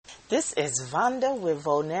This is Vonda with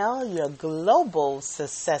Vonell, your global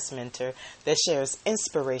success mentor that shares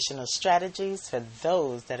inspirational strategies for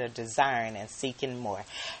those that are desiring and seeking more.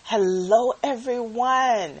 Hello,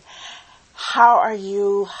 everyone. How are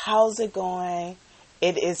you? How's it going?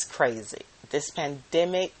 It is crazy. This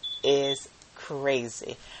pandemic is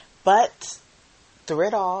crazy. But through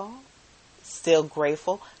it all, still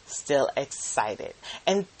grateful, still excited.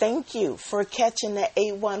 And thank you for catching the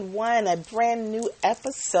 811, a brand new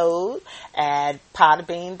episode at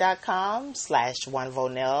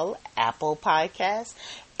podbean.com/OneVonell, Apple Podcasts.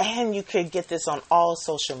 And you could get this on all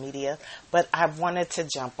social media. But I wanted to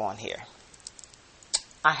jump on here.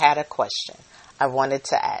 I had a question I wanted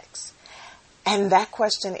to ask. And that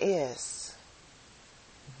question is,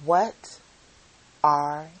 what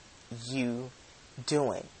are you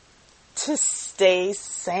doing to stay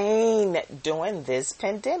sane during this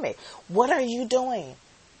pandemic? What are you doing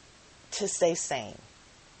to stay sane?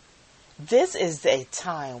 This is a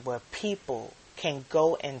time where people can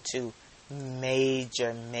go into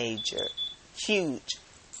major, huge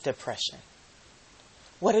depression.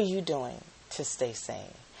 What are you doing to stay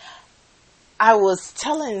sane? I was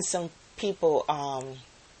telling some people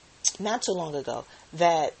not too long ago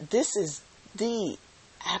that this is the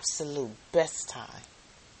absolute best time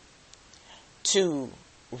to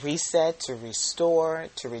reset, to restore,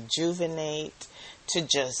 to rejuvenate, to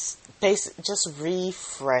just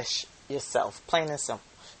refresh yourself, plain and simple,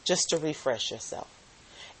 just to refresh yourself.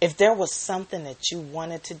 If there was something that you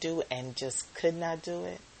wanted to do and just could not do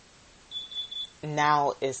it,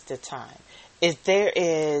 now is the time. If there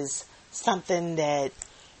is something that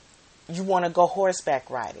you want to go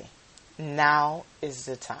horseback riding, now is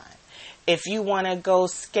the time. If you want to go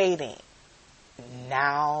skating,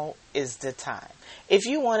 now is the time. If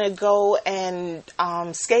you want to go and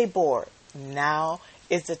skateboard, now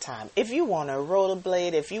is the time. If you want to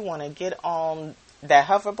rollerblade, if you want to get on that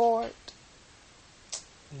hoverboard,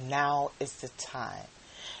 now is the time.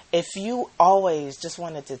 If you always just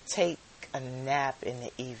wanted to take a nap in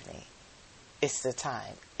the evening, it's the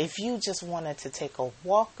time. If you just wanted to take a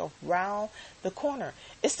walk around the corner,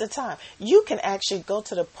 it's the time. You can actually go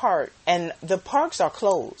to the park, and the parks are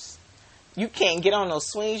closed. You can't get on those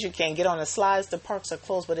swings. You can't get on the slides. The parks are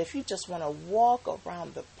closed. But if you just want to walk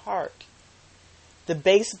around the park, the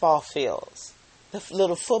baseball fields, the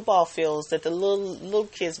little football fields that the little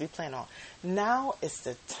kids be playing on, now is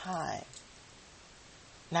the time.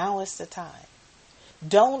 Now is the time.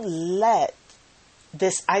 Don't let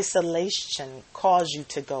this isolation cause you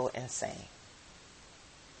to go insane.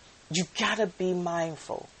 You gotta be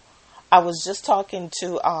mindful. I was just talking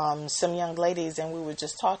to some young ladies, and we were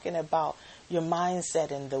just talking about your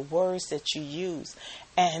mindset and the words that you use.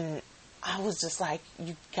 And I was just like,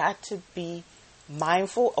 you got to be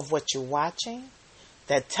mindful of what you're watching,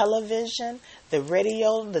 that television, the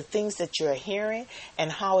radio, the things that you're hearing,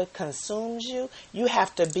 and how it consumes you. You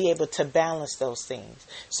have to be able to balance those things.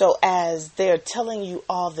 So as they're telling you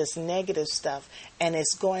all this negative stuff and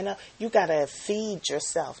it's going up, you got to feed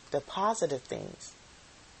yourself the positive things.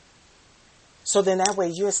 So then that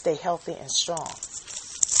way you'll stay healthy and strong.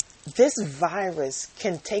 This virus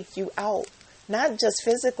can take you out, not just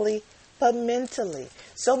physically, but mentally.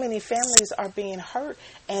 So many families are being hurt,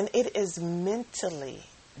 and it is mentally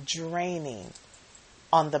draining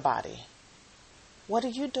on the body. What are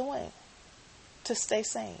you doing to stay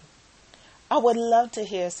sane? I would love to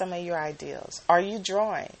hear some of your ideas. Are you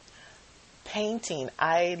drawing? Painting.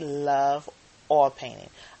 I love oil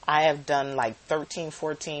painting. I have done like 13,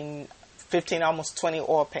 14, 15, almost 20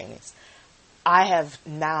 oil paintings. I have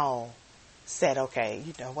now said, okay,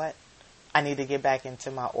 you know what? I need to get back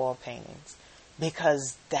into my oil paintings,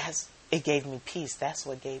 because it gave me peace. That's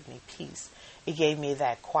what gave me peace. It gave me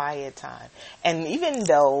that quiet time. And even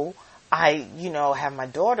though I, have my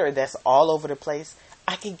daughter that's all over the place,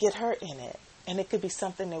 I could get her in it. And it could be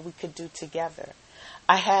something that we could do together.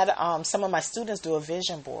 I had some of my students do a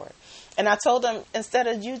vision board. And I told them, instead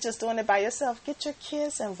of you just doing it by yourself, get your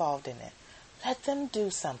kids involved in it. Let them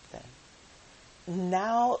do something.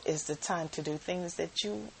 Now is the time to do things that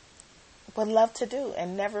you would love to do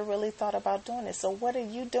and never really thought about doing it. So what are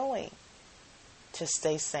you doing to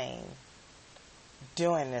stay sane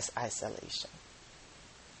during this isolation?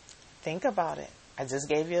 Think about it. I just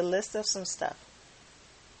gave you a list of some stuff.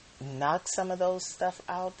 Knock some of those stuff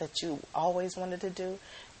out that you always wanted to do.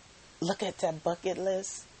 Look at that bucket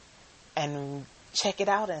list and check it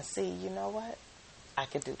out and see, you know what? I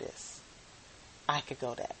could do this. I could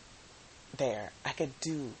go there. I could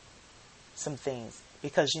do some things.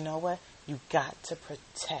 Because you know what? You got to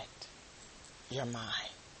protect your mind.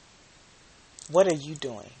 What are you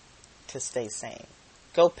doing to stay sane?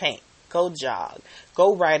 Go paint. Go jog.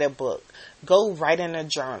 Go write a book. Go write in a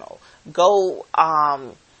journal. Go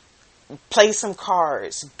play some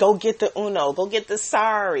cards. Go get the Uno. Go get the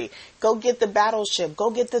Sorry. Go get the Battleship. Go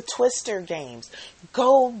get the Twister games.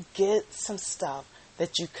 Go get some stuff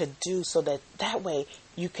that you could do so that way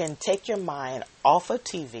you can take your mind off of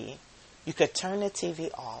TV. You could turn the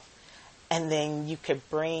TV off. And then you could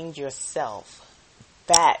bring yourself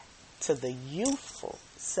back to the youthful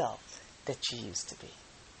self that you used to be.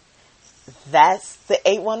 That's the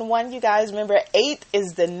 811, you guys. Remember, 8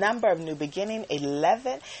 is the number of new beginning.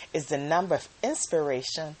 11 is the number of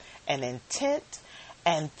inspiration and intent.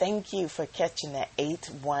 And thank you for catching that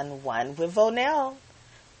 811 with Vonell,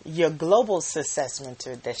 your global success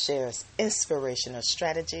mentor that shares inspirational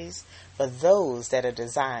strategies for those that are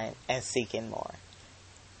designed and seeking more.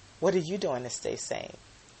 What are you doing to stay sane?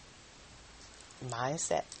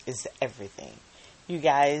 Mindset is everything. You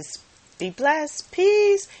guys be blessed.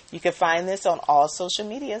 Peace. You can find this on all social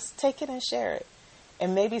medias. Take it and share it.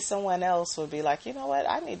 And maybe someone else will be like, you know what?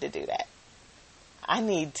 I need to do that. I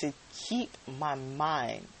need to keep my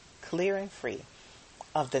mind clear and free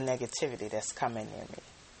of the negativity that's coming near me.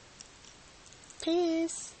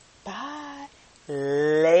 Peace. Bye.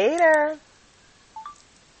 Later.